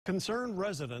Concerned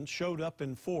residents showed up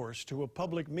in force to a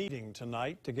public meeting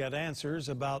tonight to get answers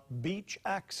about beach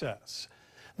access.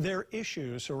 Their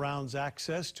issue surrounds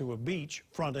access to a beach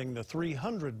fronting the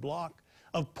 300 block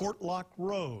of Portlock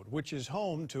Road, which is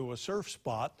home to a surf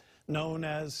spot known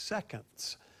as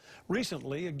Seconds.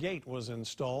 Recently, a gate was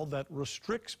installed that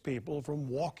restricts people from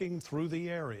walking through the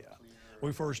area.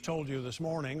 We first told you this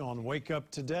morning on Wake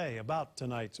Up Today about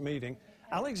tonight's meeting.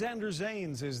 Alexander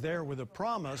Zanes is there with a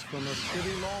promise from a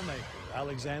city lawmaker.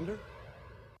 Alexander?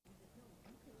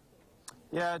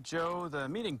 Yeah, Joe, the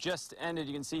meeting just ended.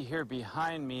 You can see here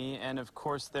behind me. And of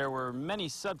course, there were many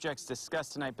subjects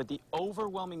discussed tonight, but the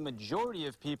overwhelming majority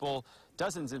of people,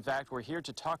 dozens in fact, were here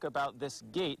to talk about this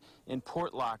gate in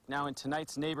Portlock. Now, in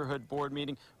tonight's neighborhood board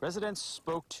meeting, residents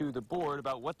spoke to the board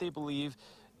about what they believe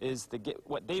is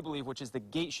which is the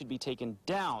gate should be taken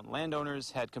down. Landowners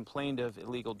had complained of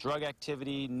illegal drug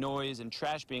activity, noise, and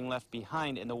trash being left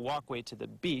behind in the walkway to the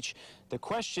beach. The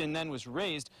question then was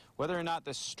raised whether or not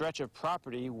the stretch of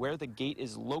property where the gate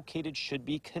is located should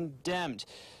be condemned.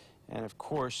 And of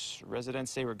course,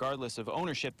 residents say regardless of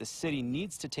ownership, the city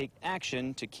needs to take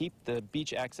action to keep the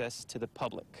beach access to the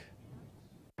public.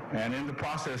 And in the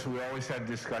process, we always had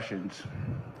discussions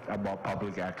about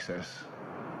public access.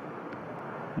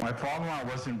 My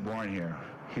father-in-law wasn't born here.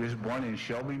 He was born in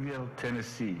Shelbyville,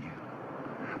 Tennessee.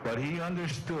 But he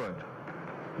understood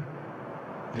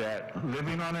that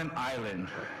living on an island,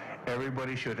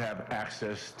 everybody should have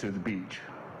access to the beach.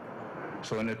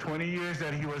 So in the 20 years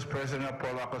that he was president of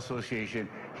Portlock Association,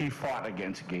 he fought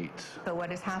against gates. So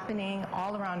what is happening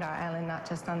all around our island, not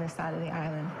just on this side of the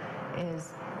island, is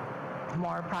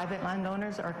more private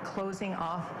landowners are closing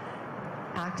off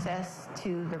access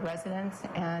to the residents,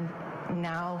 and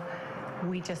now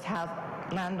we just have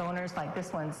landowners like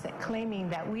this one claiming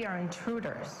that we are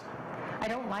intruders. I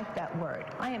don't like that word.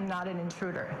 I am not an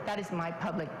intruder. That is my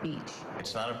public beach.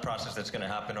 It's not a process that's going to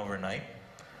happen overnight,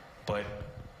 but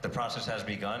the process has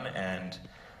begun, and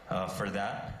for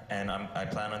that, and I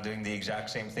plan on doing the exact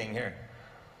same thing here.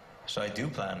 So I do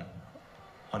plan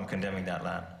on condemning that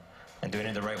land and doing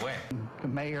it the right way. The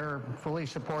mayor fully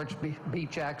supports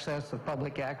beach access, the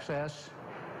public access.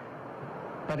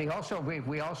 But we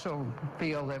also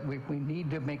feel that we need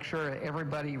to make sure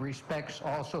everybody respects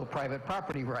also private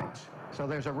property rights. So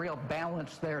there's a real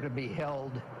balance there to be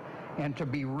held and to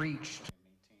be reached.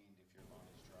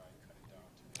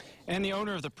 And the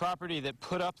owner of the property that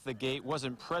put up the gate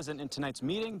wasn't present in tonight's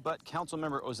meeting, but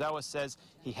Councilmember Ozawa says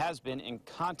he has been in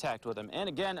contact with him. And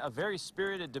again, a very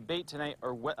spirited debate tonight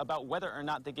about whether or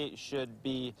not the gate should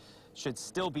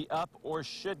still be up or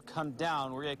should come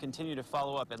down. We're going to continue to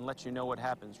follow up and let you know what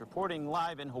happens. Reporting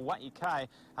live in Hawaii Kai,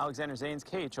 Alexander Zanes,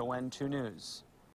 KHON 2 News.